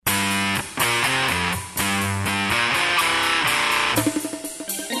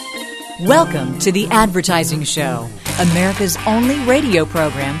Welcome to The Advertising Show, America's only radio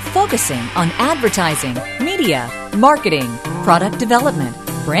program focusing on advertising, media, marketing, product development,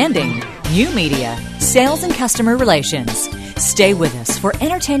 branding, new media, sales, and customer relations. Stay with us for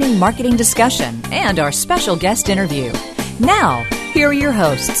entertaining marketing discussion and our special guest interview. Now, here are your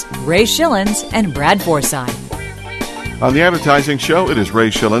hosts, Ray Schilens and Brad Forsythe. On The Advertising Show, it is Ray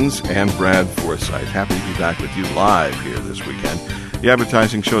Schilens and Brad Forsythe. Happy to be back with you live here this weekend. The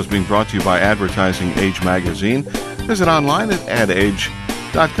Advertising Show is being brought to you by Advertising Age Magazine. Visit online at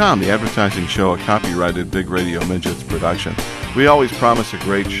adage.com. The Advertising Show, a copyrighted Big Radio Midgets production. We always promise a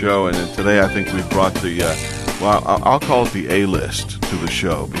great show, and today I think we've brought the, I'll call it the A-list to the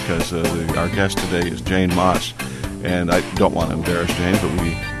show, because our guest today is Jane Maas. And I don't want to embarrass Jane, but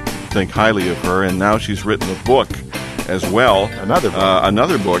we think highly of her, and now she's written a book as well. Another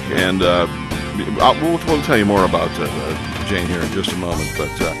book, and we'll tell you more about Jane here in just a moment, but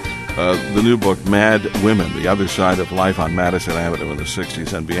the new book, Mad Women, The Other Side of Life on Madison Avenue in the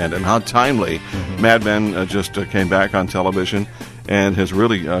 60s and Beyond, and how timely Mad Men just came back on television and has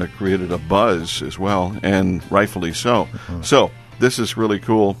really created a buzz as well, and rightfully so. So this is really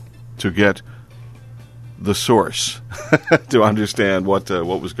cool to get the source to understand what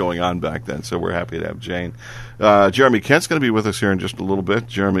was going on back then. So we're happy to have Jane. Jeremy Kent's going to be with us here in just a little bit.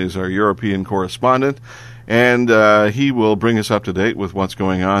 Jeremy is our European correspondent, and he will bring us up to date with what's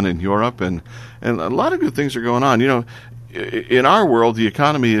going on in Europe, and a lot of good things are going on. You know, in our world, the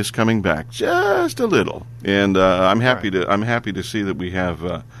economy is coming back just a little, and I'm happy to see that we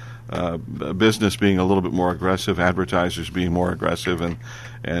have business being a little bit more aggressive, advertisers being more aggressive, and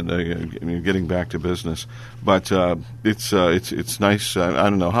getting back to business. But it's nice. I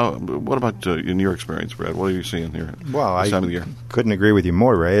don't know what about in your experience, Brad? What are you seeing here? Well, this time of the year? Couldn't agree with you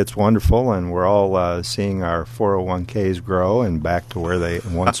more, Ray. It's wonderful, and we're all seeing our 401ks grow and back to where they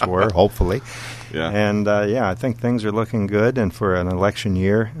once were, hopefully. Yeah. And I think things are looking good. And for an election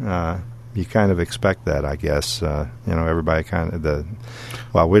year, you kind of expect that, I guess. Everybody kind of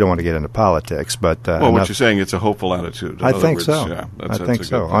we don't want to get into politics, but what you're saying, it's a hopeful attitude. I think so. Yeah, I think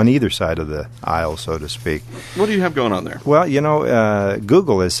so. On either side of the aisle, so to speak. What do you have going on there? Well,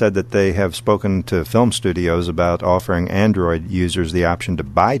 Google has said that they have spoken to film studios about offering Android users the option to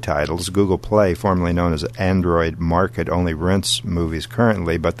buy titles. Google Play, formerly known as Android Market, only rents movies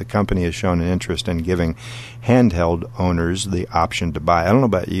currently, but the company has shown an interest in giving handheld owners the option to buy. I don't know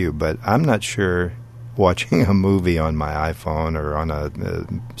about you, but I'm not sure watching a movie on my iPhone or on a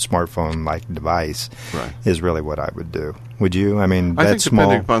smartphone-like device is really what I would do. Would you? I mean, I think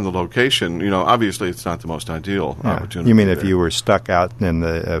depending upon the location, obviously it's not the most ideal opportunity. You mean if you were stuck out in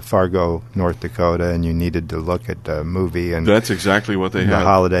the Fargo, North Dakota, and you needed to look at a movie, and that's exactly what they had. The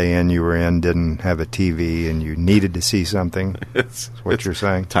Holiday Inn you were in didn't have a TV, and you needed to see something. That's what you're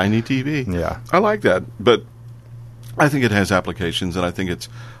saying. Tiny TV. Yeah, I like that, but I think it has applications, and I think it's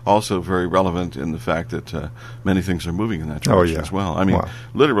also very relevant in the fact that many things are moving in that direction as well. I mean,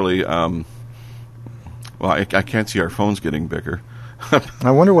 literally, I can't see our phones getting bigger.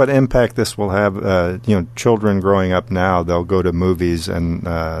 I wonder what impact this will have. Children growing up now, they'll go to movies, and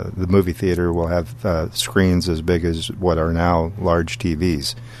the movie theater will have screens as big as what are now large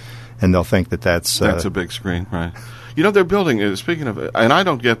TVs, and they'll think that's a big screen, right? They're building, speaking of, and I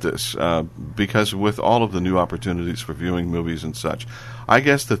don't get this, because with all of the new opportunities for viewing movies and such, I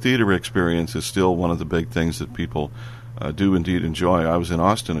guess the theater experience is still one of the big things that people do indeed enjoy. I was in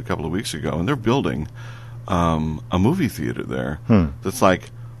Austin a couple of weeks ago, and they're building a movie theater there that's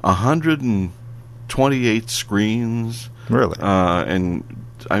like 128 screens. Really? And,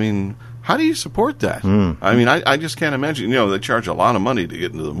 I mean, how do you support that? I mean, I just can't imagine. They charge a lot of money to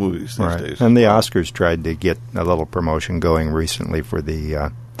get into the movies these days. And the Oscars tried to get a little promotion going recently for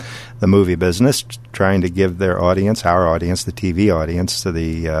the movie business, trying to give their audience, our audience, the TV audience, to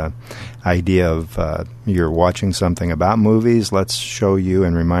the idea of you're watching something about movies. Let's show you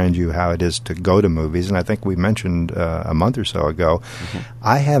and remind you how it is to go to movies. And I think we mentioned a month or so ago,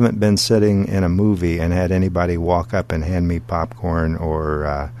 I haven't been sitting in a movie and had anybody walk up and hand me popcorn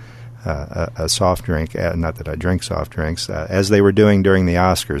or a soft drink, not that I drink soft drinks, as they were doing during the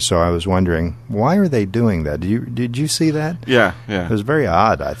Oscars. So I was wondering, why are they doing that? Did you see that? Yeah. It was very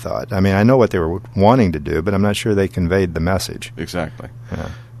odd, I thought. I mean, I know what they were wanting to do, but I'm not sure they conveyed the message. Exactly.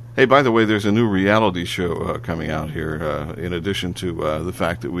 Yeah. Hey, by the way, there's a new reality show coming out here, in addition to the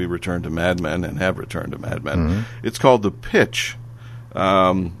fact that we returned to Mad Men and have returned to Mad Men. It's called The Pitch,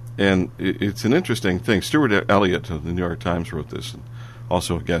 and it's an interesting thing. Stuart Elliott of the New York Times wrote this, and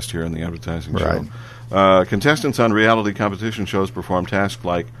also a guest here on the Advertising Show. Contestants on reality competition shows perform tasks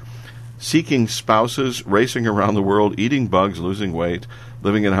like seeking spouses, racing around the world, eating bugs, losing weight,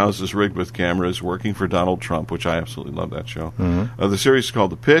 living in houses rigged with cameras, working for Donald Trump, which I absolutely love that show. The series is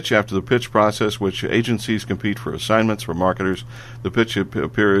called The Pitch. After the pitch process, which agencies compete for assignments for marketers, The Pitch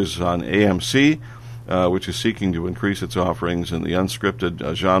appears on AMC, which is seeking to increase its offerings in the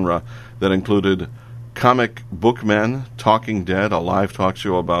unscripted genre that included Comic Book Men, Talking Dead, a live talk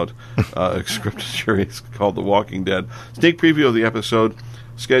show about a scripted series called The Walking Dead. Sneak preview of the episode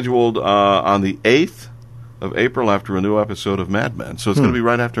scheduled on the 8th of April after a new episode of Mad Men. So it's going to be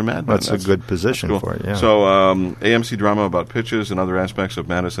right after Mad Men. That's a good position cool. for it, yeah. So AMC drama about pitches and other aspects of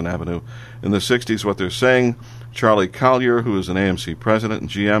Madison Avenue in the 60s. What they're saying, Charlie Collier, who is an AMC president and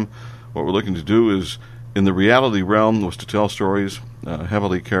GM, what we're looking to do is, in the reality realm, was to tell stories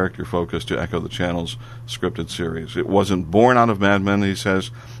heavily character-focused to echo the channel's scripted series. It wasn't born out of Mad Men, he says.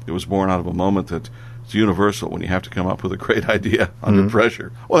 It was born out of a moment that it's universal when you have to come up with a great idea under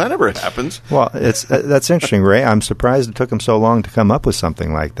pressure. Well, that never happens. Well, that's interesting, Ray. I'm surprised it took them so long to come up with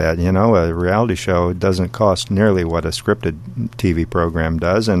something like that. You know, a reality show doesn't cost nearly what a scripted TV program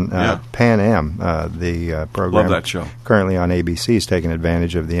does. And Pan Am, the program Love that show. Currently on ABC, is taking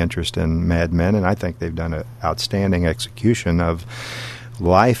advantage of the interest in Mad Men, and I think they've done an outstanding execution of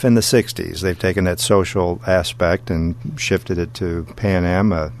life in the 60s. They've taken that social aspect and shifted it to Pan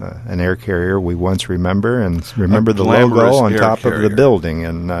Am, an air carrier we once remember, and remember the logo on top of the building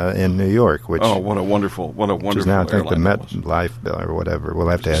in New York. Which what a wonderful is now, I think, the Met Life or whatever. We'll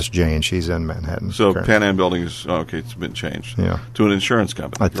have to ask Jane. She's in Manhattan. So Pan Am building is, it's been changed to an insurance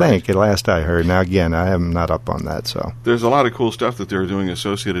company. I think, at last I heard. Now, again, I am not up on that. So there's a lot of cool stuff that they're doing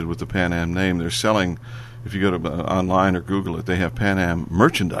associated with the Pan Am name. They're selling... If you go to online or Google it, they have Pan Am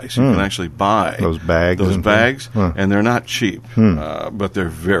merchandise. You can actually buy those bags, and they're not cheap, but they're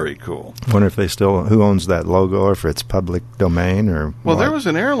very cool. I wonder if they still, who owns that logo, or if it's public domain or Well, what? there was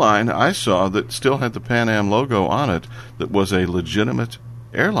an airline I saw that still had the Pan Am logo on it that was a legitimate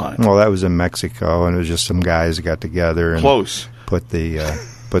airline. Well, that was in Mexico, and it was just some guys that got together and put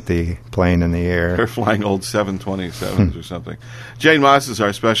the plane in the air. They're flying old 727s or something. Jane Maas is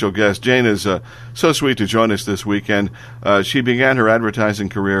our special guest. Jane is so sweet to join us this weekend. She began her advertising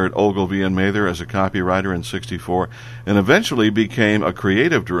career at Ogilvy and Mather as a copywriter in 1964 and eventually became a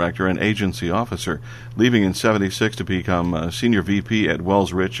creative director and agency officer, leaving in 1976 to become senior VP at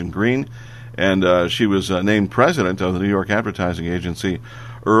Wells Rich and Green. And she was named president of the New York advertising agency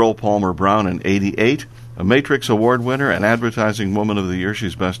Earl Palmer Brown in 1988. A Matrix Award winner and Advertising Woman of the Year.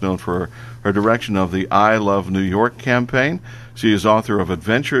 She's best known for her direction of the I Love New York campaign. She is author of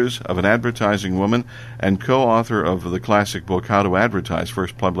Adventures of an Advertising Woman and co-author of the classic book How to Advertise,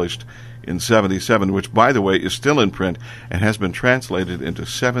 first published in 1977, which, by the way, is still in print and has been translated into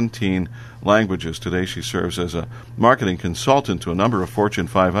 17 languages. Today she serves as a marketing consultant to a number of Fortune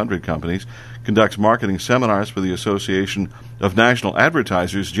 500 companies, conducts marketing seminars for the Association of National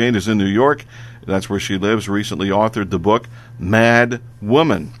Advertisers. Jane is in New York. That's where she lives. Recently authored the book Mad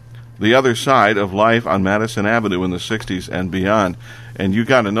Woman, The Other Side of Life on Madison Avenue in the 60s and Beyond. And you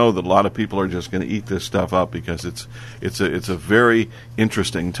got to know that a lot of people are just going to eat this stuff up because it's a very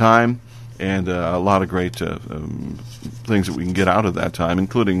interesting time and a lot of great things that we can get out of that time,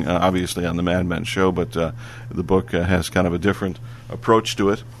 including obviously on the Mad Men show. But the book has kind of a different approach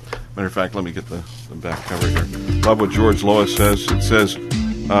to it. Matter of fact, let me get the back cover here. Love what George Lois says. It says,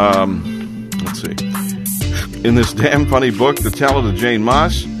 let's see. In this damn funny book, the talented Jane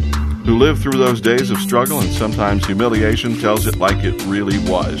Maas, who lived through those days of struggle and sometimes humiliation, tells it like it really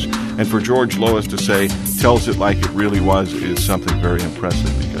was. And for George Lois to say, tells it like it really was, is something very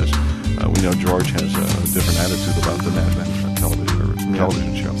impressive because we know George has a different attitude about the Mad Men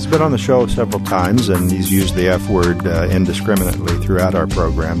television show. He's been on the show several times, and he's used the F word indiscriminately throughout our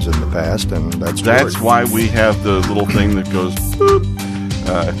programs in the past, and that's why we have the little thing that goes boop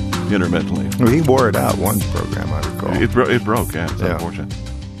intermittently. Well, he wore it out one program, I recall. It broke, yeah. It's unfortunate.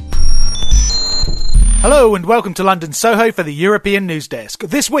 Hello and welcome to London Soho for the European News Desk.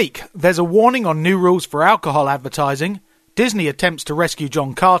 This week, there's a warning on new rules for alcohol advertising, Disney attempts to rescue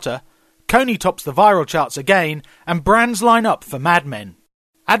John Carter, Coney tops the viral charts again, and brands line up for Mad Men.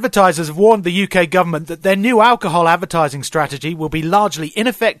 Advertisers have warned the UK government that their new alcohol advertising strategy will be largely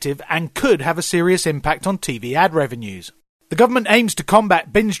ineffective and could have a serious impact on TV ad revenues. The government aims to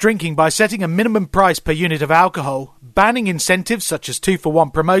combat binge drinking by setting a minimum price per unit of alcohol, banning incentives such as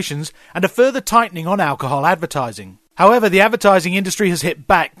 2-for-1 promotions, and a further tightening on alcohol advertising. However, the advertising industry has hit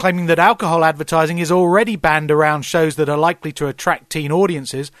back, claiming that alcohol advertising is already banned around shows that are likely to attract teen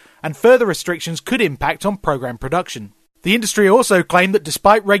audiences, and further restrictions could impact on programme production. The industry also claimed that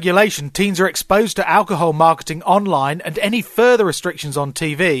despite regulation, teens are exposed to alcohol marketing online, and any further restrictions on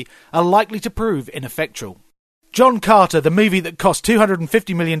TV are likely to prove ineffectual. John Carter, the movie that cost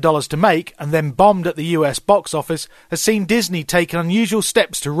 $250 million to make and then bombed at the US box office, has seen Disney take unusual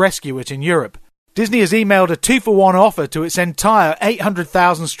steps to rescue it in Europe. Disney has emailed a 2-for-1 offer to its entire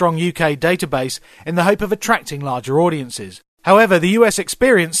 800,000-strong UK database in the hope of attracting larger audiences. However, the US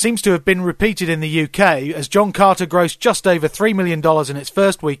experience seems to have been repeated in the UK, as John Carter grossed just over $3 million in its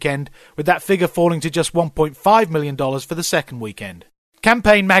first weekend, with that figure falling to just $1.5 million for the second weekend.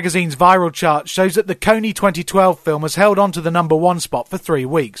 Campaign magazine's viral chart shows that the Coney 2012 film has held on to the number 1 spot for 3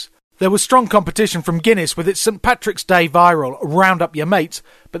 weeks. There was strong competition from Guinness with its St Patrick's Day viral, Round Up Your Mates,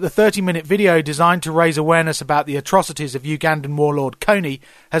 but the 30-minute video designed to raise awareness about the atrocities of Ugandan warlord Coney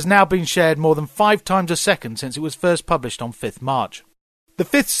has now been shared more than 5 times a second since it was first published on 5th March. The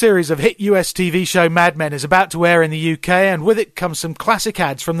 5th series of hit US TV show Mad Men is about to air in the UK, and with it comes some classic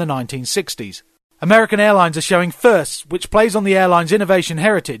ads from the 1960s. American Airlines are showing Firsts, which plays on the airline's innovation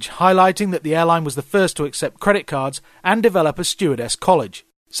heritage, highlighting that the airline was the first to accept credit cards and develop a stewardess college.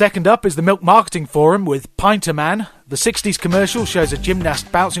 Second up is the Milk Marketing Forum with Pinter Man. The 60s commercial shows a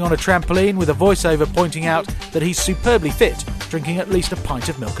gymnast bouncing on a trampoline with a voiceover pointing out that he's superbly fit, drinking at least a pint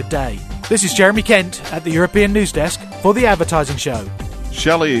of milk a day. This is Jeremy Kent at the European News Desk for The Advertising Show.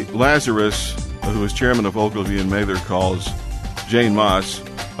 Shelley Lazarus, who is chairman of Ogilvy and Mather, calls Jane Maas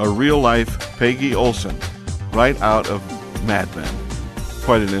a real-life Peggy Olson, right out of Mad Men.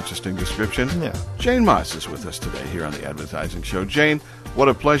 Quite an interesting description. Yeah. Jane Maas is with us today here on The Advertising Show. Jane, what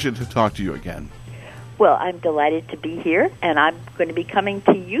a pleasure to talk to you again. Well, I'm delighted to be here, and I'm going to be coming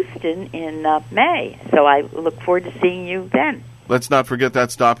to Houston in May, so I look forward to seeing you then. Let's not forget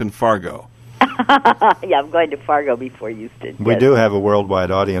that stop in Fargo. Yeah, I'm going to Fargo before Houston. We yes. do have a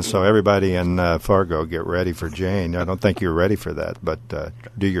worldwide audience, so everybody in Fargo, get ready for Jane. I don't think you're ready for that, but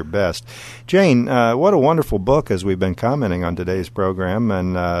do your best. Jane, what a wonderful book, as we've been commenting on today's program,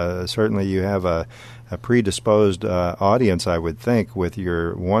 and certainly you have a predisposed audience, I would think, with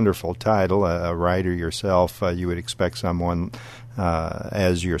your wonderful title. A writer yourself, you would expect someone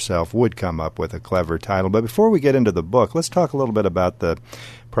as yourself would come up with a clever title. But before we get into the book, let's talk a little bit about the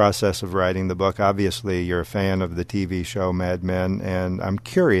process of writing the book. Obviously, you're a fan of the TV show Mad Men, and I'm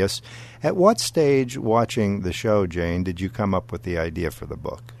curious, at what stage watching the show, Jane, did you come up with the idea for the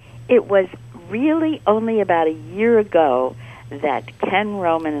book? It was really only about a year ago that Ken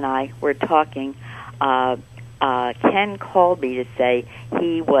Roman and I were talking. Ken called me to say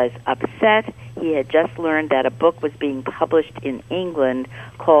he was upset. He had just learned that a book was being published in England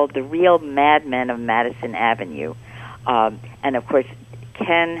called The Real Madmen of Madison Avenue. And, of course,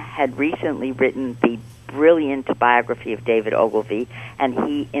 Ken had recently written the brilliant biography of David Ogilvy, and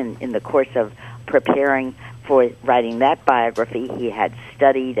he, in the course of preparing for writing that biography, he had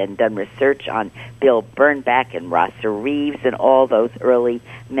studied and done research on Bill Bernbach and Rosser Reeves and all those early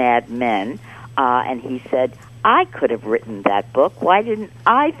Mad Men. And he said, I could have written that book. Why didn't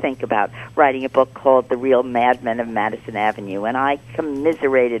I think about writing a book called The Real Madmen of Madison Avenue? And I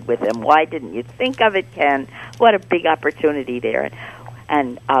commiserated with him. Why didn't you think of it, Ken? What a big opportunity there.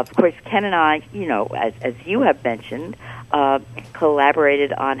 And, of course, Ken and I, you know, as you have mentioned,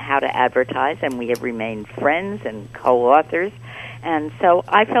 collaborated on how to advertise, and we have remained friends and co-authors. And so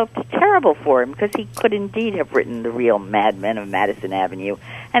I felt terrible for him because he could indeed have written The Real Madmen of Madison Avenue.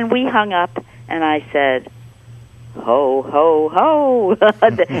 And we hung up, and I said, ho, ho, ho,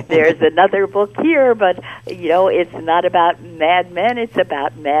 there's another book here, but, you know, it's not about mad men, it's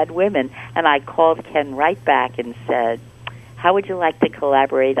about mad women. And I called Ken right back and said, how would you like to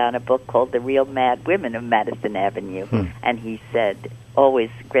collaborate on a book called The Real Mad Women of Madison Avenue? And he said, always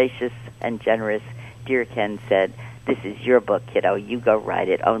gracious and generous, dear Ken said, this is your book, kiddo. You go write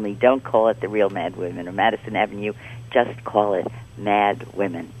it. Only don't call it The Real Mad Women of Madison Avenue. Just call it Mad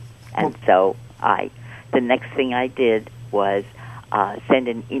Women. And so the next thing I did was send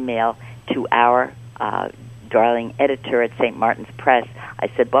an email to our darling editor at St. Martin's Press. I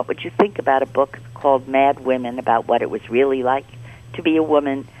said, what would you think about a book called Mad Women, about what it was really like to be a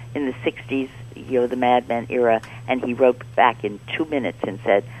woman in the 60s, you know, the Mad Men era? And he wrote back in 2 minutes and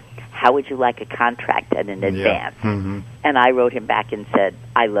said, how would you like a contract and an advance? And I wrote him back and said,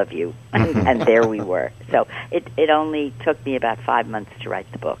 I love you. And there we were. So it only took me about 5 months to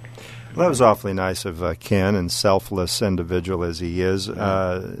write the book. Well, that was awfully nice of Ken, and selfless individual as he is.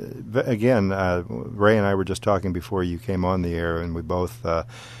 Again, Ray and I were just talking before you came on the air, and we both are,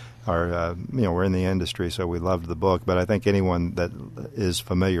 we're in the industry, so we loved the book. But I think anyone that is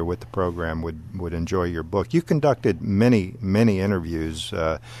familiar with the program would enjoy your book. You conducted many, many interviews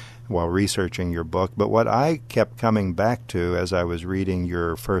while researching your book, but what I kept coming back to as I was reading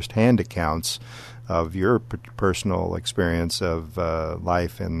your first-hand accounts of your personal experience of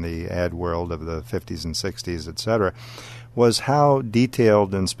life in the ad world of the 50s and 60s, et cetera, was how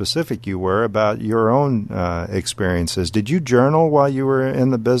detailed and specific you were about your own experiences. Did you journal while you were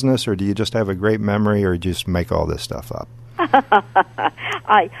in the business, or do you just have a great memory, or just make all this stuff up?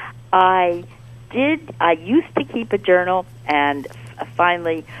 I did. I used to keep a journal, and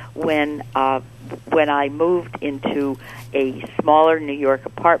finally, when I moved into a smaller New York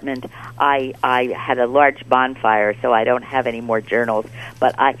apartment, I had a large bonfire, so I don't have any more journals.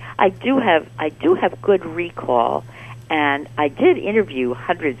 But I do have good recall, and I did interview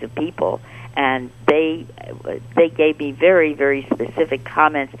hundreds of people, and they gave me very, very specific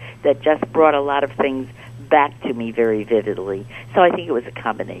comments that just brought a lot of things back to me very vividly. So I think it was a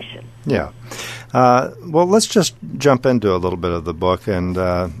combination. Yeah. Well, let's just jump into a little bit of the book, and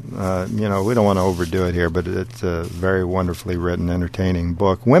we don't want to overdo it here, but it's a very wonderfully written, entertaining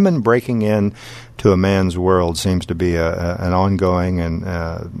book. Women breaking in to a man's world seems to be an ongoing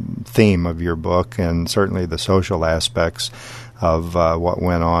and theme of your book, and certainly the social aspects of what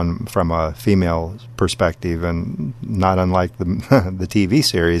went on from a female perspective, and not unlike the the TV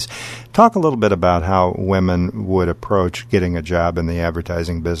series. Talk a little bit about how women would approach getting a job in the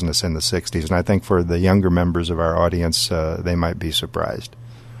advertising business in the 60s, and I think for the younger members of our audience, they might be surprised.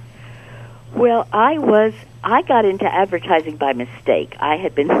 Well, I got into advertising by mistake. I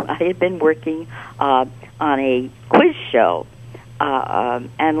had been working on a quiz show,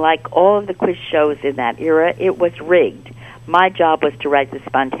 and like all of the quiz shows in that era, it was rigged. My job was to write the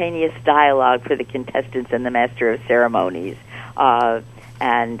spontaneous dialogue for the contestants and the master of ceremonies,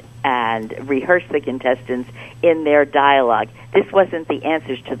 and rehearse the contestants in their dialogue. This wasn't the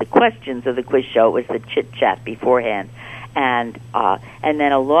answers to the questions of the quiz show; it was the chit chat beforehand. And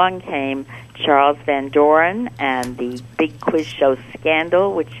then along came Charles Van Doren and the big quiz show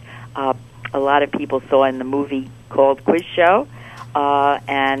Scandal, which a lot of people saw in the movie called Quiz Show.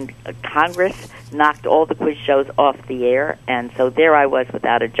 And Congress knocked all the quiz shows off the air, and so there I was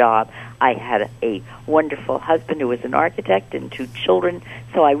without a job. I had a wonderful husband who was an architect and 2 children,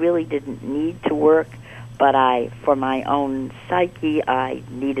 so I really didn't need to work, but for my own psyche, I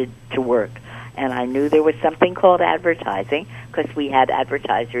needed to work. And I knew there was something called advertising, because we had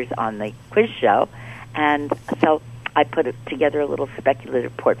advertisers on the quiz show, and so I put together a little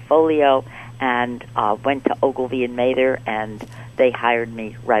speculative portfolio and went to Ogilvy and Mather, and they hired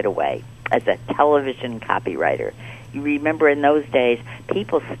me right away as a television copywriter. You remember in those days,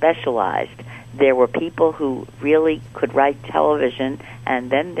 people specialized. There were people who really could write television, and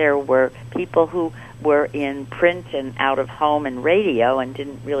then there were people who were in print and out of home and radio and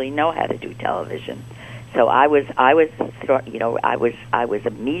didn't really know how to do television. So I was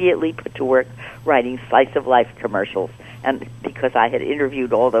immediately put to work writing slice of life commercials, and because I had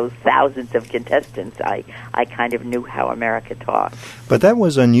interviewed all those thousands of contestants, I kind of knew how America talked. But that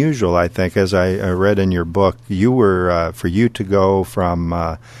was unusual, I think, as I read in your book. You were for you to go from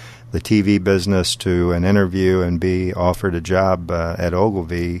the TV business to an interview and be offered a job at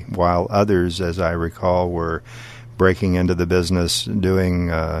Ogilvy, while others, as I recall, were breaking into the business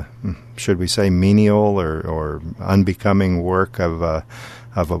doing, should we say, menial or unbecoming work of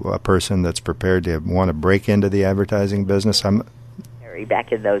a person that's prepared to want to break into the advertising business.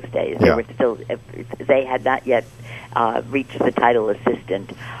 Back in those days, yeah. They had not yet reached the title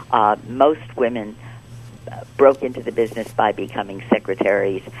assistant. Most women broke into the business by becoming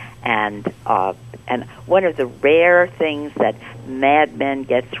secretaries, and one of the rare things that Mad Men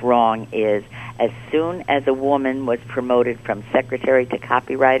gets wrong is, as soon as a woman was promoted from secretary to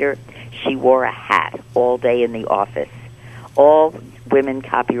copywriter, she wore a hat all day in the office. All women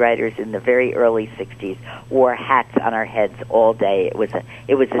copywriters in the very early 60s wore hats on our heads all day. It was a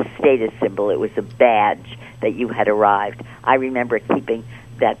status symbol. It was a badge that you had arrived. I remember keeping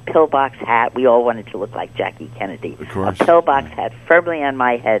that pillbox hat. We all wanted to look like Jackie Kennedy. Of course. A pillbox hat firmly on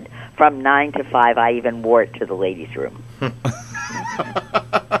my head from 9 to 5. I even wore it to the ladies' room.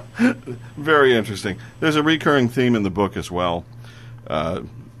 Very interesting. There's a recurring theme in the book as well.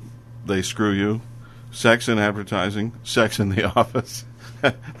 They screw you. Sex in advertising. Sex in the office.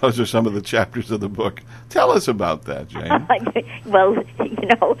 Those are some of the chapters of the book. Tell us about that, Jane. Well,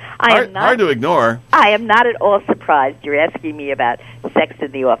 I am not hard to ignore. I am not at all surprised you're asking me about Sex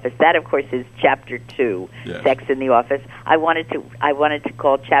in the Office. That, of course, is Chapter 2, yes. Sex in the Office. I wanted to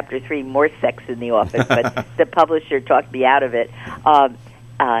call Chapter 3 More Sex in the Office, but the publisher talked me out of it.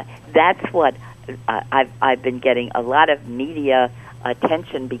 That's what I've been getting a lot of media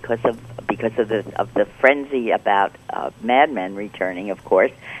attention because of the frenzy about Mad Men returning, of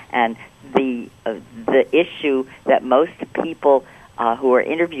course, and the issue that most people who are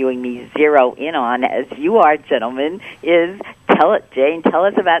interviewing me zero in on, as you are, gentlemen, is Jane, tell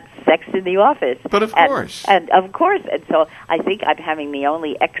us about Sex in the Office. But of course. And of course. And so I think I'm having the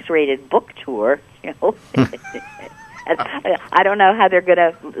only X-rated book tour, you know. I don't know how they're going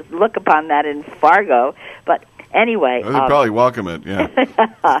to look upon that in Fargo, but anyway. They'll probably welcome it, yeah.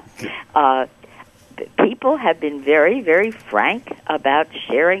 People have been very, very frank about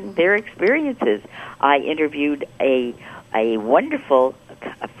sharing their experiences. I interviewed a wonderful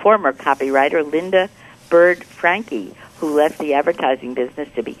former copywriter, Linda Bird Franke, who left the advertising business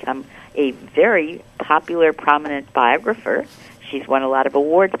to become a very popular, prominent biographer. She's won a lot of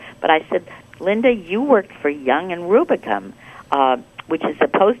awards. But I said, Linda, you worked for Young and Rubicam, which is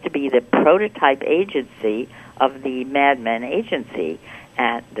supposed to be the prototype agency of the Mad Men agency,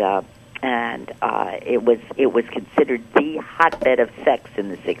 and it was considered the hotbed of sex in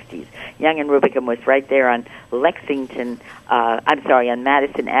the 60s. Young and Rubicam was right there on on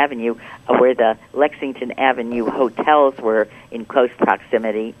Madison Avenue, where the Lexington Avenue hotels were in close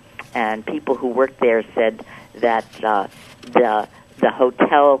proximity, and people who worked there said that the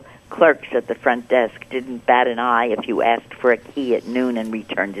hotel clerks at the front desk didn't bat an eye if you asked for a key at noon and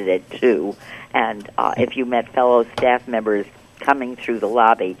returned it at 2, and if you met fellow staff members coming through the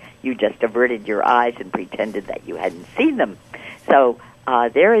lobby, you just averted your eyes and pretended that you hadn't seen them. So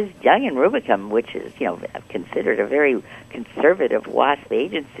there is Young and Rubicam, which is, you know, considered a very conservative WASP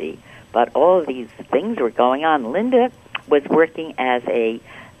agency, but all of these things were going on. Linda was working as a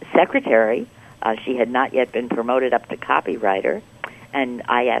secretary. She had not yet been promoted up to copywriter, and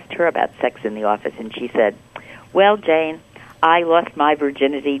I asked her about Sex in the Office, and she said, well, Jane, I lost my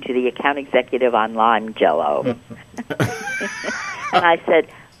virginity to the account executive on Lime Jello. And I said,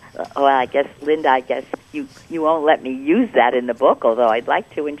 well, I guess, Linda, you won't let me use that in the book, although I'd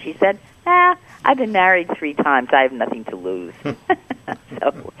like to. And she said, I've been married 3 times. I have nothing to lose.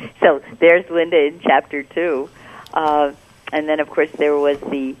 So there's Linda in Chapter 2. And then, of course, there was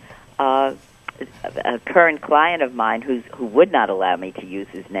a current client of mine who would not allow me to use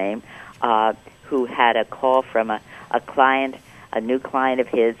his name, who had a call from a new client of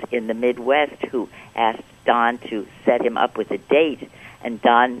his in the Midwest who asked Don to set him up with a date. And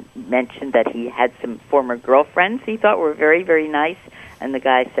Don mentioned that he had some former girlfriends he thought were very, very nice. And the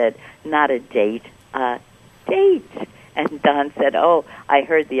guy said, not a date, a date. And Don said, oh, I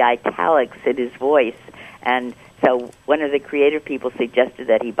heard the italics in his voice. And so one of the creative people suggested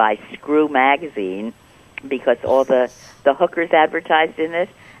that he buy Screw magazine because all the hookers advertised in it.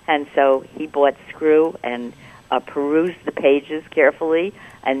 And so he bought Screw and perused the pages carefully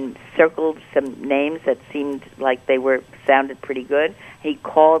and circled some names that seemed like sounded pretty good. He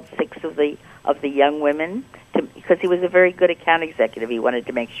called 6 of the young women because he was a very good account executive. He wanted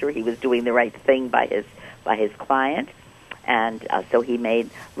to make sure he was doing the right thing by his client, and so he made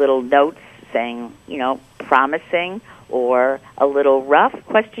little notes saying, you know, promising or a little rough ?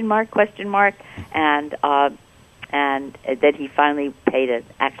 And then he finally paid an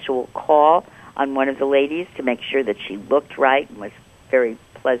actual call on one of the ladies to make sure that she looked right and was very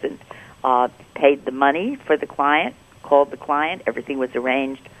pleasant. Paid the money for the client, called the client, everything was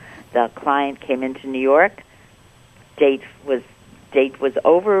arranged. The client came into New York. Date was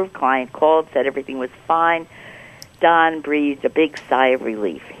over. Client called, said everything was fine. Don breathed a big sigh of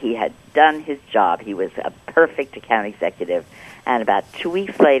relief. He had done his job. He was a perfect account executive. And about 2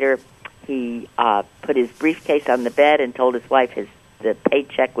 weeks later, he put his briefcase on the bed and told his wife the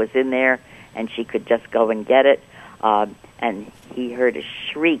paycheck was in there and she could just go and get it. And he heard a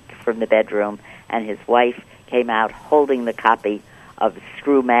shriek from the bedroom, and his wife came out holding the copy of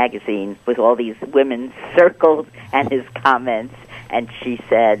Screw magazine with all these women circled and his comments, and she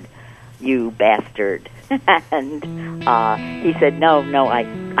said, "You bastard." And he said, no,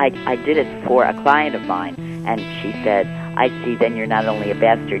 I did it for a client of mine. And she said, I see, then you're not only a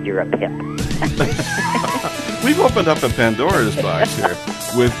bastard, you're a pimp. We've opened up a Pandora's box here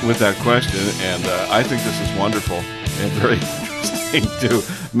with that question, and I think this is wonderful and very interesting, too.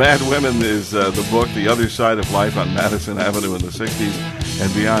 Mad Women is the book, The Other Side of Life on Madison Avenue in the 60s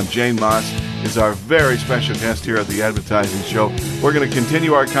and beyond. Jane Maas is our very special guest here at the Advertising Show. We're going to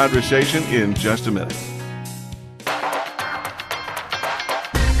continue our conversation in just a minute.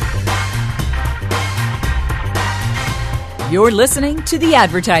 You're listening to The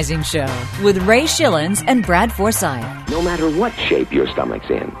Advertising Show with Ray Schilens and Brad Forsythe. No matter what shape your stomach's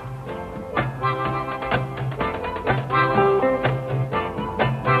in.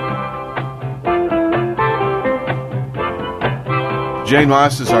 Jane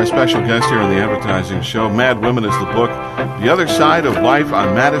Maas is our special guest here on the Advertising Show. Mad Women is the book, The Other Side of Life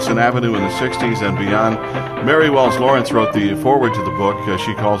on Madison Avenue in the 60s and Beyond. Mary Wells Lawrence wrote the foreword to the book.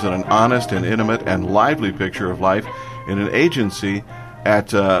 She calls it an honest and intimate and lively picture of life in an agency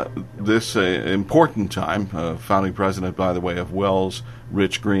at this important time. Founding president, by the way, of Wells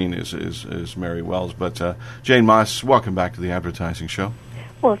Rich Green is Mary Wells. But Jane Maas, welcome back to the Advertising Show.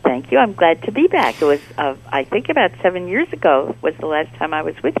 Well, thank you. I'm glad to be back. It was, I think, about 7 years ago was the last time I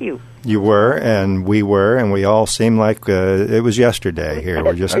was with you. You were, and we all seem like it was yesterday here.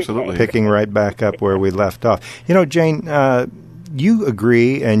 We're just Absolutely. Picking right back up where we left off. You know, Jane, you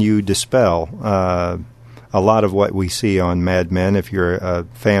agree and you dispel a lot of what we see on Mad Men. If you're a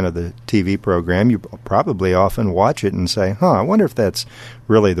fan of the TV program, you probably often watch it and say, I wonder if that's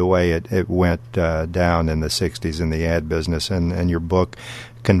really the way it went down in the 60s in the ad business. And your book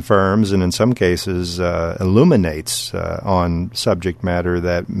confirms and in some cases illuminates on subject matter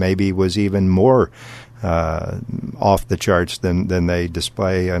that maybe was even more off the charts than they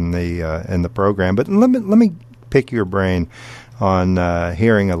display in the program. But let me pick your brain on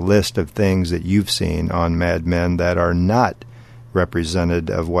hearing a list of things that you've seen on Mad Men that are not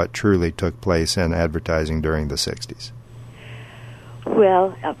representative of what truly took place in advertising during the 60s.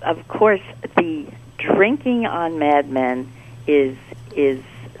 Well, of course, the drinking on Mad Men is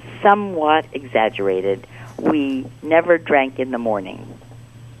somewhat exaggerated. We never drank in the morning.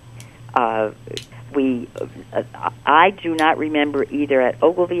 I do not remember either at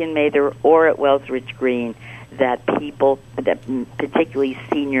Ogilvy and Mather or at Wells Rich Green that people, that particularly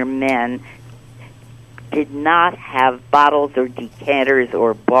senior men, did not have bottles or decanters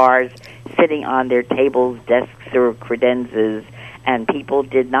or bars sitting on their tables, desks, or credenzas, and people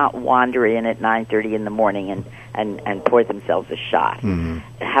did not wander in at 9:30 in the morning and pour themselves a shot. Mm-hmm.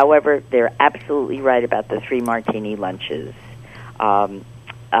 However, they're absolutely right about the 3 martini lunches.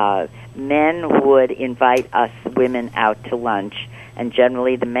 Men would invite us women out to lunch, and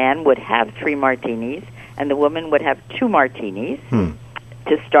generally the man would have 3 martinis, and the woman would have 2 martinis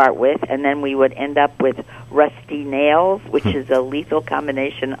to start with, and then we would end up with Rusty Nails, which is a lethal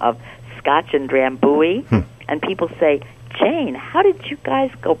combination of scotch and drambuie. And people say, Jane, how did you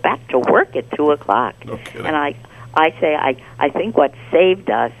guys go back to work at 2 o'clock? No kidding. And I say, I think what saved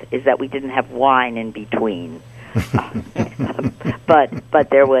us is that we didn't have wine in between. But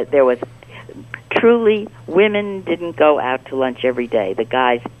there was truly, women didn't go out to lunch every day. The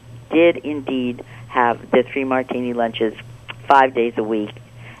guys did indeed have the 3 martini lunches 5 days a week,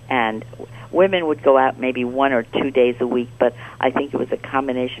 and women would go out maybe 1 or 2 days a week, but I think it was a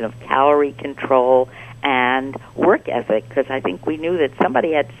combination of calorie control and work ethic, because I think we knew that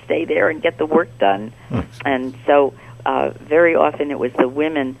somebody had to stay there and get the work done. And so very often it was the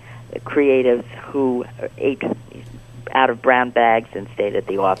women creatives who ate out of brown bags and stayed at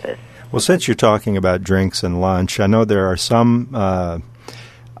the office. Well, since you're talking about drinks and lunch, I know there are some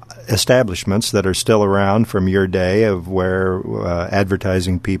establishments that are still around from your day of where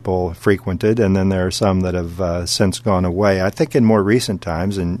advertising people frequented, and then there are some that have since gone away. I think in more recent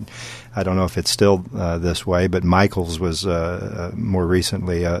times, and I don't know if it's still this way, but Michael's was more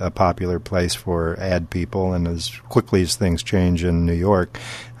recently a popular place for ad people, and as quickly as things change in New York,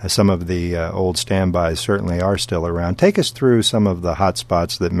 some of the old standbys certainly are still around. Take us through some of the hot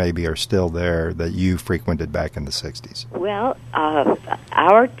spots that maybe are still there that you frequented back in the 60s. Well,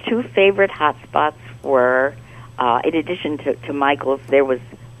 our 2 favorite hot spots were, in addition to Michael's, there was,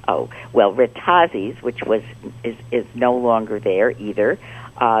 Ritazzi's, which is no longer there either.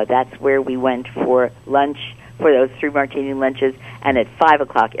 That's where we went for lunch, for those 3 martini lunches, and at 5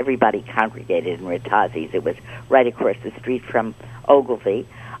 o'clock everybody congregated in Ritazzi's. It was right across the street from Ogilvy.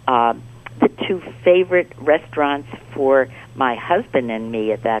 The 2 favorite restaurants for my husband and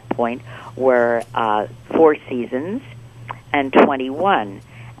me at that point were Four Seasons and 21.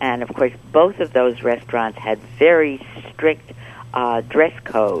 And, of course, both of those restaurants had very strict dress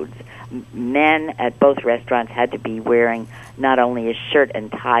codes. Men at both restaurants had to be wearing not only a shirt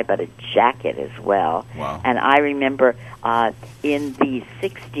and tie, but a jacket as well. Wow. And I remember in the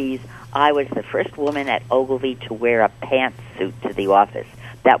 60s, I was the first woman at Ogilvy to wear a pantsuit to the office.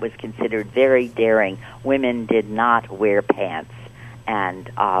 That was considered very daring. Women did not wear pants. And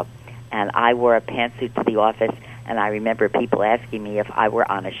I wore a pantsuit to the office, and I remember people asking me if I were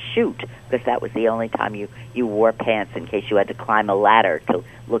on a shoot, because that was the only time you wore pants in case you had to climb a ladder to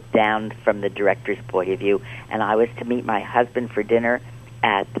look down from the director's point of view. And I was to meet my husband for dinner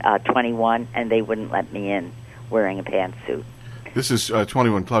at 21, and they wouldn't let me in wearing a pantsuit. This is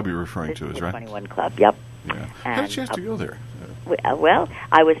 21 Club you're referring to, is right? 21 Club, yep. Yeah. How did you have to go there? Well,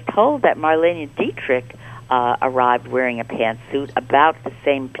 I was told that Marlene Dietrich arrived wearing a pantsuit about the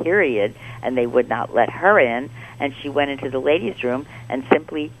same period, and they would not let her in, and she went into the ladies' room and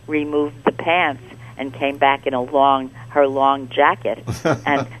simply removed the pants and came back in her long jacket.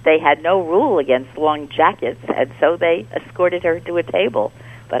 And they had no rule against long jackets, and so they escorted her to a table.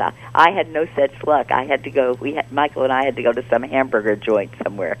 But I had no such luck. I had to go. Michael and I had to go to some hamburger joint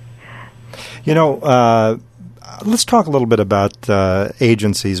somewhere. Let's talk a little bit about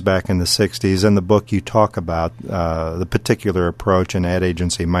agencies back in the 60s. In the book, you talk about the particular approach an ad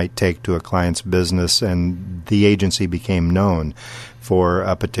agency might take to a client's business, and the agency became known for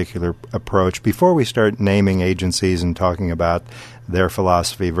a particular approach. Before we start naming agencies and talking about their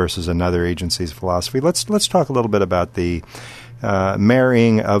philosophy versus another agency's philosophy, let's talk a little bit about the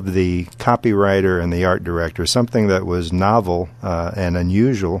marrying of the copywriter and the art director, something that was novel and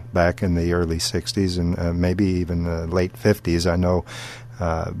unusual back in the early 60s and maybe even the late 50s. I know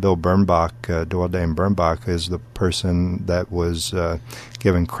Bill Birnbach, Doyle Dane Birnbach, is the person that was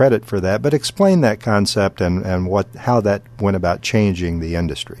given credit for that. But explain that concept and how that went about changing the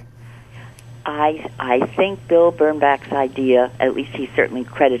industry. I think Bill Birnbach's idea, at least he's certainly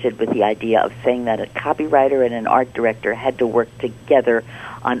credited with the idea of saying that a copywriter and an art director had to work together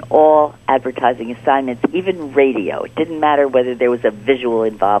on all advertising assignments, even radio. It didn't matter whether there was a visual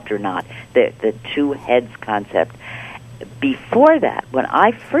involved or not, the two heads concept. Before that, when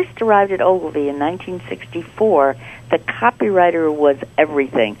I first arrived at Ogilvy in 1964, the copywriter was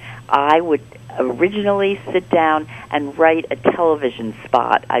everything. I would originally sit down and write a television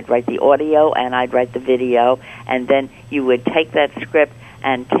spot. I'd write the audio and I'd write the video, and then you would take that script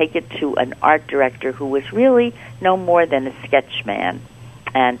and take it to an art director who was really no more than a sketch man,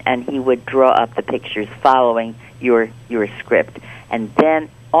 and he would draw up the pictures following your script. And then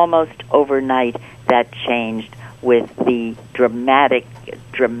almost overnight that changed with the dramatic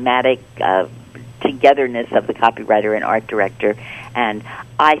togetherness of the copywriter and art director, and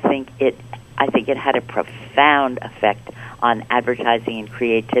I think it had a profound effect on advertising and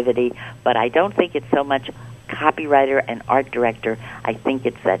creativity, but I don't think it's so much copywriter and art director. I think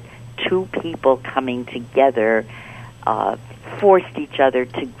it's that two people coming together forced each other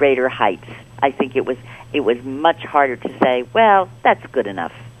to greater heights. I think it was much harder to say, well, that's good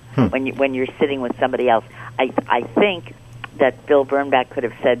enough when you're sitting with somebody else. I think that Bill Birnbach could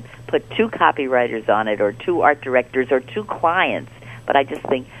have said, put two copywriters on it, or two art directors, or two clients, but I just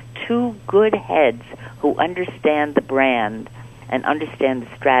think two good heads who understand the brand and understand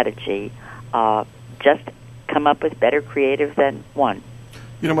the strategy just come up with better creative than one.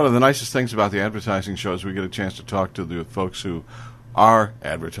 One of the nicest things about the advertising show is we get a chance to talk to the folks who are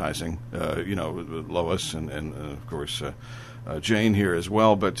advertising, Lois and of course, Jane here as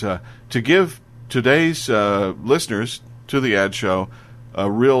well. But to give today's listeners to the ad show a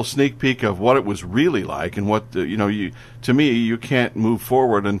real sneak peek of what it was really like, and what to me, you can't move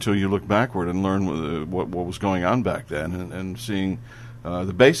forward until you look backward and learn what was going on back then, and seeing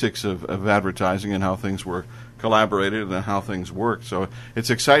the basics of advertising and how things were collaborated and how things worked. So it's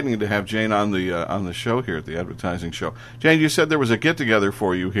exciting to have Jane on the show here at the Advertising Show. Jane, you said there was a get-together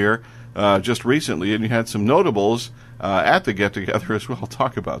for you here just recently, and you had some notables at the get-together as well.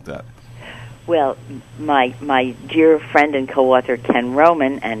 Talk about that. Well, my dear friend and co-author Ken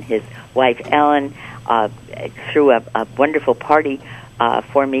Roman and his wife Ellen threw a wonderful party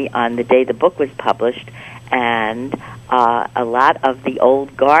for me on the day the book was published, and a lot of the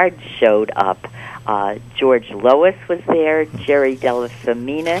old guard showed up. George Lois was there, Jerry Della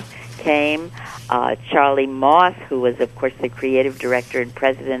Femina came, Charlie Maas, who was, of course, the creative director and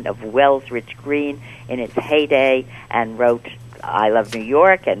president of Wells Rich Green in its heyday, and wrote I Love New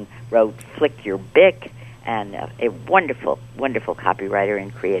York and wrote Flick Your Bick, and a wonderful, wonderful copywriter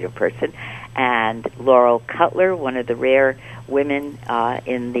and creative person. And Laurel Cutler, one of the rare women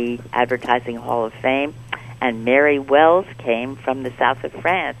in the Advertising Hall of Fame, and Mary Wells came from the south of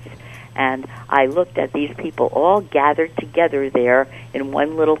France. And I looked at these people all gathered together there in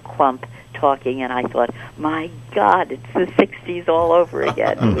one little clump talking, and I thought, my God, it's the 60s all over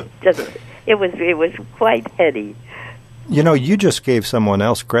again. It was quite heady. You just gave someone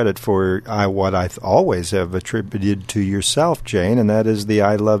else credit for what I always have attributed to yourself, Jane, and that is the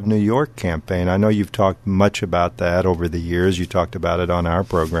I Love New York campaign. I know you've talked much about that over the years. You talked about it on our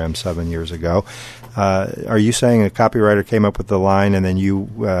program 7 years ago. Are you saying a copywriter came up with the line and then you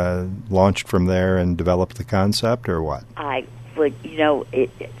launched from there and developed the concept, or what?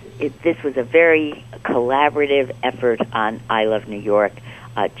 This was a very collaborative effort on I Love New York.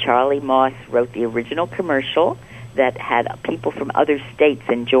 Charlie Maas wrote the original commercial that had people from other states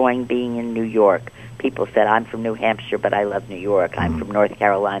enjoying being in New York. People said, I'm from New Hampshire, but I love New York. I'm from North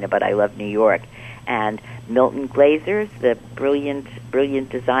Carolina, but I love New York. And Milton Glazers, the brilliant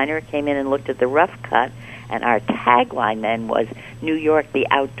designer, came in and looked at the rough cut, and our tagline then was New York, the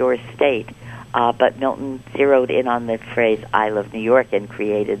outdoor state. But Milton zeroed in on the phrase "I love New York" and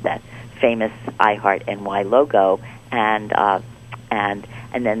created that famous I Heart NY logo. And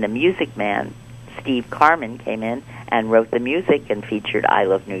then the music man, Steve Carman, came in and wrote the music and featured "I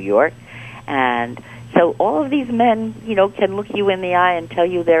Love New York." And so all of these men, can look you in the eye and tell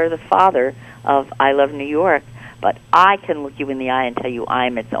you they're the father of "I Love New York." But I can look you in the eye and tell you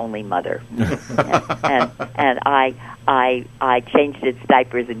I'm its only mother. and I changed its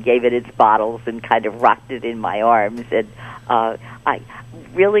diapers and gave it its bottles and kind of rocked it in my arms. And I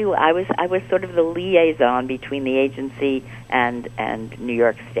was sort of the liaison between the agency and New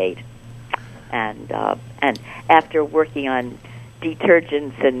York State. And after working on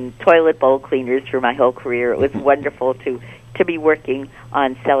detergents and toilet bowl cleaners for my whole career, it was wonderful to be working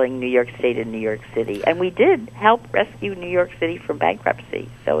on selling New York State and New York City. And we did help rescue New York City from bankruptcy.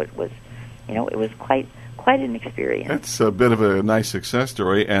 So it was quite an experience. That's a bit of a nice success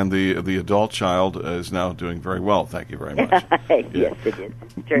story, and the adult child is now doing very well. Thank you very much. Yes, it is.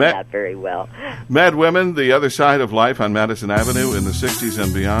 It turned out very well. Mad Women, The Other Side of Life on Madison Avenue in the 60s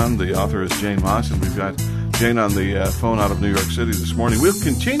and Beyond. The author is Jane Maas, and we've got Jane on the phone out of New York City this morning. We'll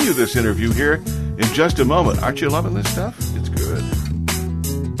continue this interview here in just a moment. Aren't you loving this stuff? It's good.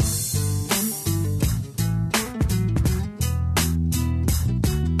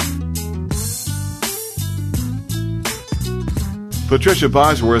 Patricia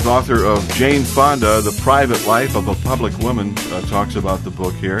Bosworth, author of Jane Fonda, The Private Life of a Public Woman, talks about the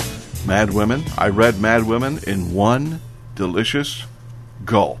book here, Mad Women. I read Mad Women in one delicious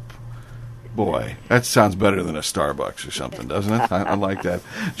gulp. Boy, that sounds better than a Starbucks or something, doesn't it? I like that.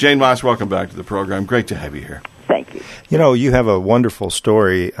 Jane Maas, welcome back to the program. Great to have you here. Thank you. You have a wonderful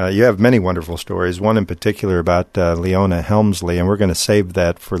story. You have many wonderful stories, one in particular about Leona Helmsley, and we're going to save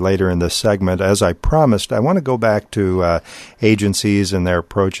that for later in this segment. As I promised, I want to go back to agencies and their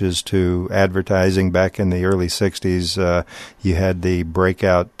approaches to advertising. Back in the early 60s, you had the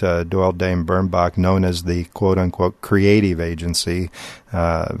breakout Doyle Dane Bernbach, known as the quote-unquote creative agency,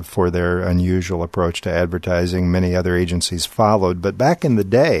 for their unusual approach to advertising. Many other agencies followed. But back in the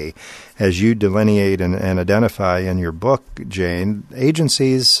day, as you delineate and identify in your book, Jane,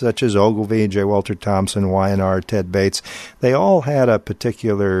 agencies such as Ogilvy, J. Walter Thompson, Y&R, Ted Bates, they all had a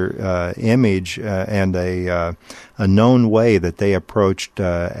particular image and a known way that they approached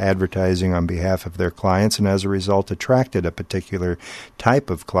advertising on behalf of their clients, and as a result attracted a particular type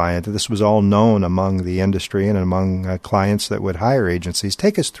of client. This was all known among the industry and among clients that would hire agencies.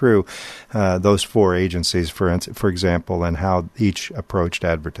 Take us through those four agencies, for example, and how each approached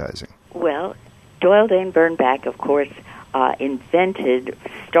advertising. Well, Doyle Dane Bernbach, of course,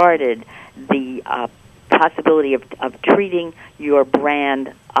 started the possibility of treating your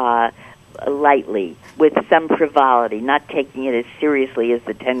brand lightly, with some frivolity, not taking it as seriously as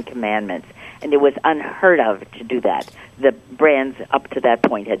the Ten Commandments. And it was unheard of to do that. The brands up to that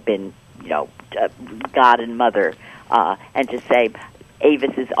point had been, God and Mother, and to say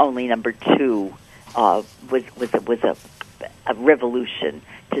Avis is only number 2 was a revolution.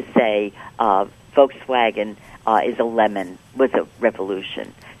 To say Volkswagen is a lemon was a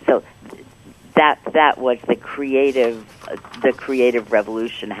revolution. So that was the creative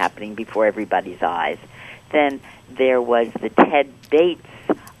revolution happening before everybody's eyes. Then there was the Ted Bates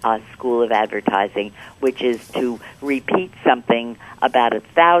school of advertising, which is to repeat something about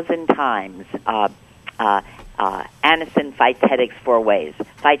 1,000 times. Anison fights headaches 4 ways.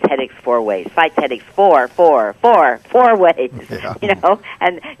 Fights headaches 4 ways. Fights headaches 4 ways. Yeah.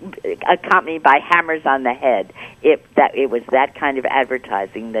 And accompanied by hammers on the head. It was that kind of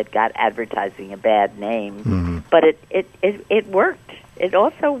advertising that got advertising a bad name. Mm-hmm. But it worked. It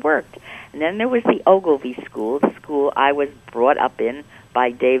also worked. And then there was the Ogilvy school, the school I was brought up in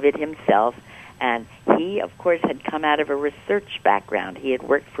by David himself. And he, of course, had come out of a research background. He had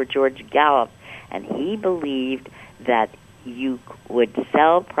worked for George Gallup. And he believed that you would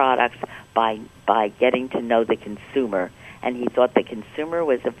sell products by getting to know the consumer. And he thought the consumer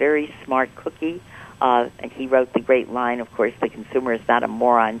was a very smart cookie. And he wrote the great line, of course, the consumer is not a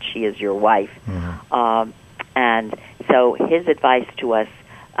moron, she is your wife. Mm-hmm. And so his advice to us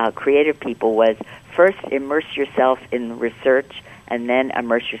creative people was, first immerse yourself in research, and then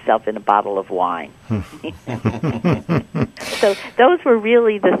immerse yourself in a bottle of wine. So those were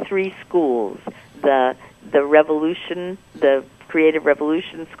really the 3 schools: the revolution, the creative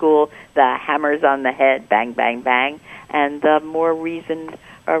revolution school, the hammers on the head, bang, bang, bang, and the more reasoned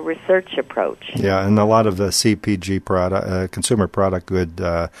research approach. Yeah, and a lot of the CPG product, consumer product good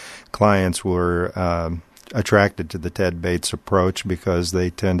clients were attracted to the Ted Bates approach because they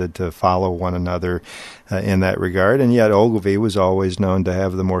tended to follow one another in that regard. And yet Ogilvy was always known to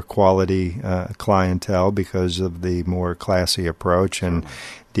have the more quality clientele because of the more classy approach. And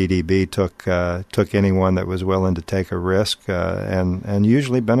DDB took anyone that was willing to take a risk and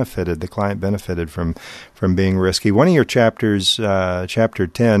usually benefited. The client benefited from being risky. One of your chapters, Chapter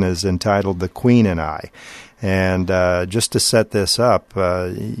 10, is entitled The Queen and I. And just to set this up,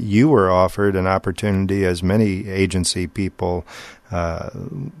 you were offered an opportunity, as many agency people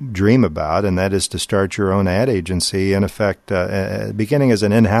dream about, and that is to start your own ad agency, in effect, beginning as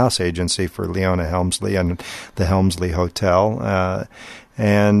an in-house agency for Leona Helmsley and the Helmsley Hotel.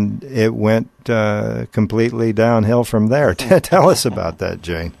 And it went completely downhill from there. Tell us about that,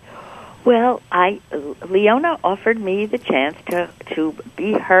 Jane. Well, Leona offered me the chance to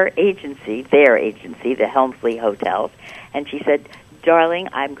be her agency, their agency, the Helmsley Hotels, and she said, "Darling,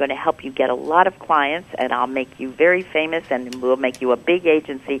 I'm going to help you get a lot of clients, and I'll make you very famous, and we'll make you a big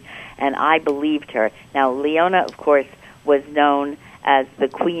agency." And I believed her. Now, Leona, of course, was known as the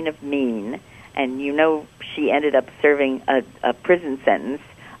Queen of Mean, and you know she ended up serving a prison sentence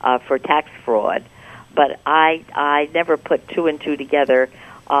for tax fraud. But I never put two and two together.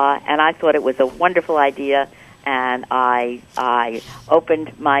 And I thought it was a wonderful idea, and I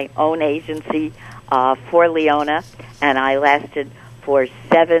opened my own agency for Leona, and I lasted for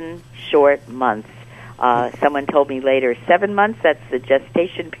 7 short months. Someone told me later, 7 months, that's the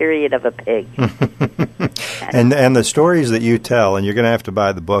gestation period of a pig. And the stories that you tell, and you're going to have to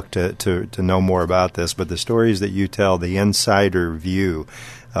buy the book to know more about this, but the stories that you tell, the insider view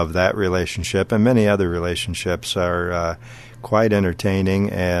of that relationship and many other relationships are quite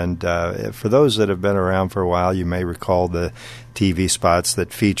entertaining. And for those that have been around for a while, you may recall the TV spots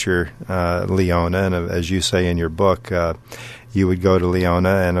that feature Leona. And as you say in your book, you would go to Leona,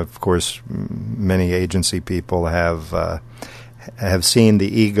 and of course, many agency people have seen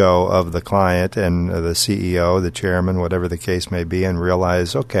the ego of the client and the CEO, the chairman, whatever the case may be, and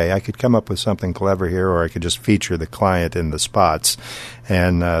realize, okay, I could come up with something clever here, or I could just feature the client in the spots,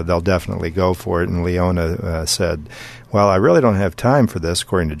 and they'll definitely go for it. And Leona said, well, I really don't have time for this,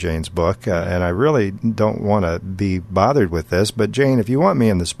 according to Jane's book, and I really don't want to be bothered with this, but Jane, if you want me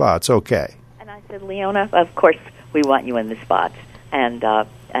in the spots, okay. And I said, Leona, of course we want you in the spots. And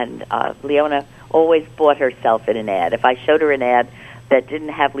Leona always bought herself in an ad. If I showed her an ad that didn't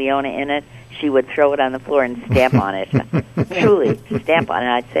have Leona in it, she would throw it on the floor and stamp on it. Truly, stamp on it.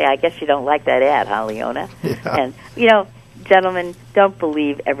 I'd say, I guess you don't like that ad, huh, Leona? Yeah. And, you know, gentlemen, don't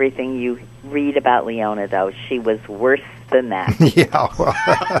believe everything you read about Leona, though. She was worse than that. Yeah, well,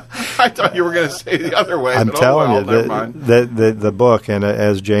 I thought you were going to say the other way. I'm telling you, the book, and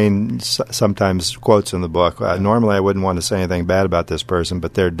as Jane sometimes quotes in the book, normally I wouldn't want to say anything bad about this person,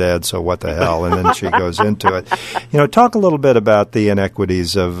 but they're dead, so what the hell? And then she goes into it. You know, talk a little bit about the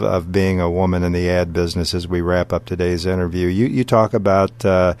inequities of being a woman in the ad business as we wrap up today's interview. You talk about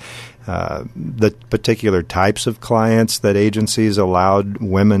the particular types of clients that agencies allowed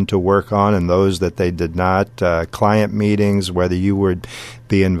women to work on and those that they did not, client meetings, whether you would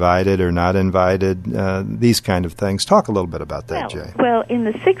be invited or not invited, these kind of things. Talk a little bit about that, Jay. Well, in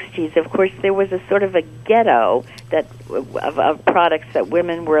the 60s, of course, there was a sort of a ghetto of products that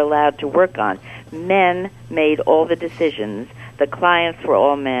women were allowed to work on. Men made all the decisions. The clients were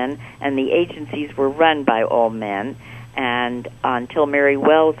all men, and the agencies were run by all men. And until Mary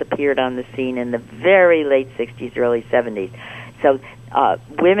Wells appeared on the scene in the very late 60s, early 70s. So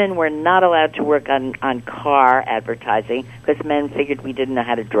women were not allowed to work on car advertising because men figured we didn't know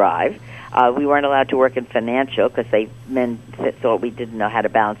how to drive. We weren't allowed to work in financial because men thought we didn't know how to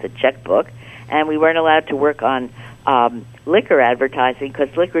balance a checkbook. And we weren't allowed to work on liquor advertising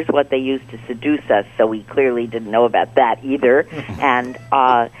because liquor is what they used to seduce us, so we clearly didn't know about that either. And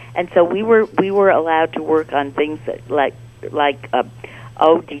so we were allowed to work on things that, like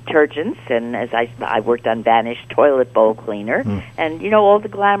detergents, and as I worked on Vanish toilet bowl cleaner, and all the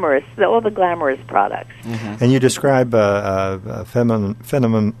glamorous products. Mm-hmm. And you describe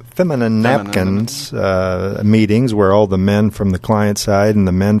feminine napkins meetings where all the men from the client side and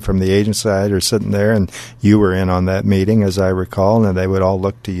the men from the agent side are sitting there, and you were in on that meeting, as I recall, and they would all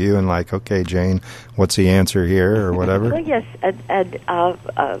look to you and like, okay, Jane, what's the answer here, or whatever? Well, yes,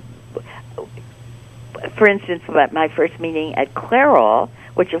 for instance, my first meeting at Clairol,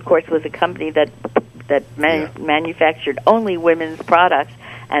 which of course was a company that manufactured only women's products,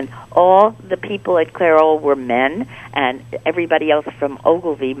 and all the people at Clairol were men, and everybody else from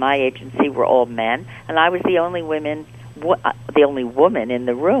Ogilvy, my agency, were all men, and I was the only woman the only woman in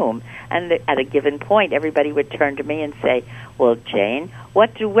the room. And at a given point, everybody would turn to me and say, well, Jane,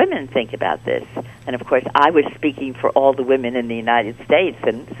 what do women think about this? And, of course, I was speaking for all the women in the United States,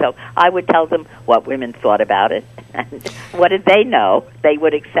 and so I would tell them what women thought about it. And what did they know? They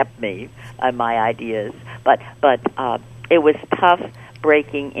would accept me, my ideas. But it was tough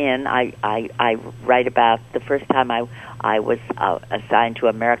breaking in. I write about the first time I was assigned to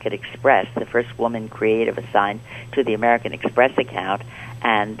American Express, the first woman creative assigned to the American Express account,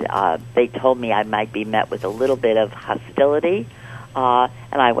 and they told me I might be met with a little bit of hostility,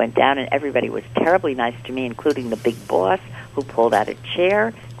 and I went down, and everybody was terribly nice to me, including the big boss, who pulled out a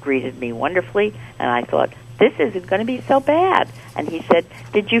chair, greeted me wonderfully, and I thought, this isn't going to be so bad. And he said,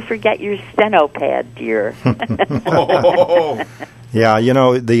 did you forget your steno pad, dear? Yeah,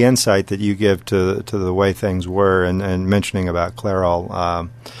 the insight that you give to the way things were, and mentioning about Clairol,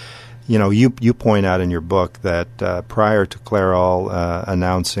 you point out in your book that prior to Clairol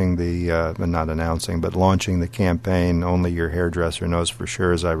announcing not announcing, but launching the campaign, Only Your Hairdresser Knows for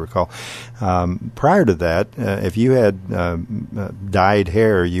Sure, as I recall, prior to that, if you had dyed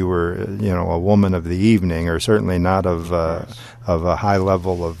hair, you were, a woman of the evening, or certainly not of a high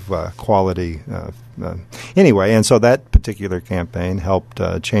level of quality. Anyway, and so that particular campaign helped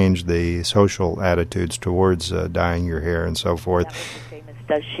change the social attitudes towards dyeing your hair and so forth.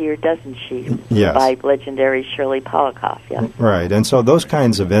 Does she or doesn't she? Yes. By legendary Shirley Polikoff, yeah. Right, and so those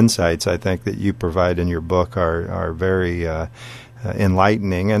kinds of insights, I think, that you provide in your book are very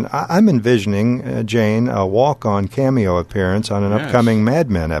enlightening. And I'm envisioning, Jane, a walk-on cameo appearance on an upcoming Mad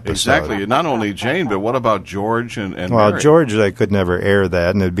Men episode. Exactly. Not only Jane, but what about George and Well, Mary? George, I could never air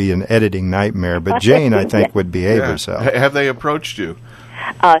that, and it would be an editing nightmare. But Jane, I think, would behave herself. Have they approached you?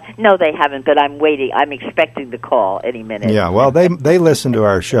 No, they haven't, but I'm waiting. I'm expecting the call any minute. Yeah, well, they listen to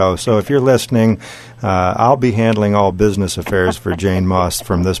our show, so if you're listening, I'll be handling all business affairs for Jane Maas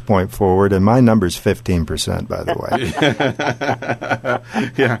from this point forward, and my number's 15%, by the way.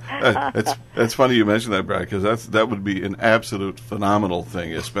 Yeah, it's funny you mentioned that, Brad, because that would be an absolute phenomenal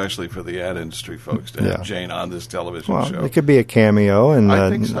thing, especially for the ad industry folks to have Jane on this television show. It could be a cameo, and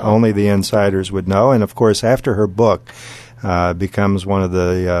I think so. Only the insiders would know, and of course, after her book becomes one of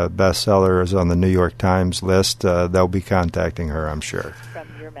the bestsellers on the New York Times list, they'll be contacting her, I'm sure. From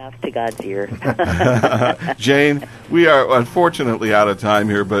your mouth to God's ear. Jane, we are unfortunately out of time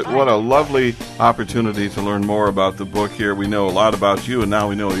here, but what a lovely opportunity to learn more about the book here. We know a lot about you, and now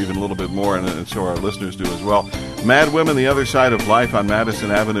we know even a little bit more, and so our listeners do as well. Mad Women, The Other Side of Life on Madison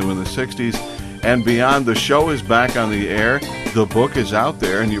Avenue in the 60s and beyond. The show is back on the air. The book is out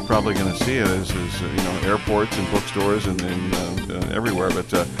there, and you're probably going to see it as airports and bookstores and everywhere. But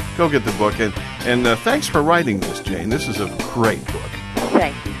go get the book, and thanks for writing this, Jane. This is a great book.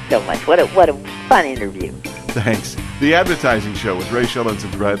 Thank you so much. What a fun interview. Thanks. The Advertising Show with Ray Schilens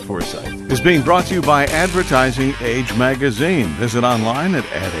and Brad Forsythe is being brought to you by Advertising Age Magazine. Visit online at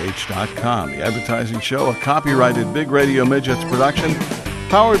adage.com. The Advertising Show, a copyrighted Big Radio Midgets production,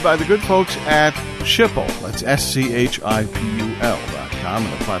 powered by the good folks at Schipul. That's SCHIPUL.com,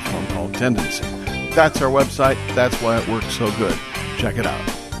 and a platform called Tendency. That's our website. That's why it works so good. Check it out.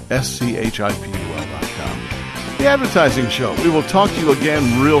 SCHIPUL.com. The Advertising Show. We will talk to you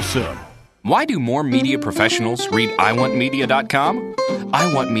again real soon. Why do more media professionals read iwantmedia.com?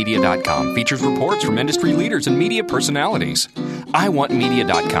 iwantmedia.com features reports from industry leaders and media personalities.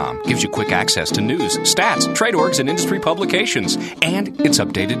 iwantmedia.com gives you quick access to news, stats, trade orgs, and industry publications, and it's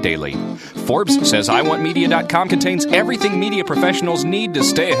updated daily. Forbes says iwantmedia.com contains everything media professionals need to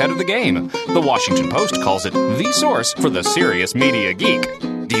stay ahead of the game. The Washington Post calls it the source for the serious media geek.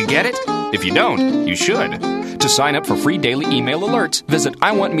 Do you get it? If you don't, you should. To sign up for free daily email alerts, visit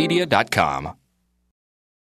iwantmedia.com.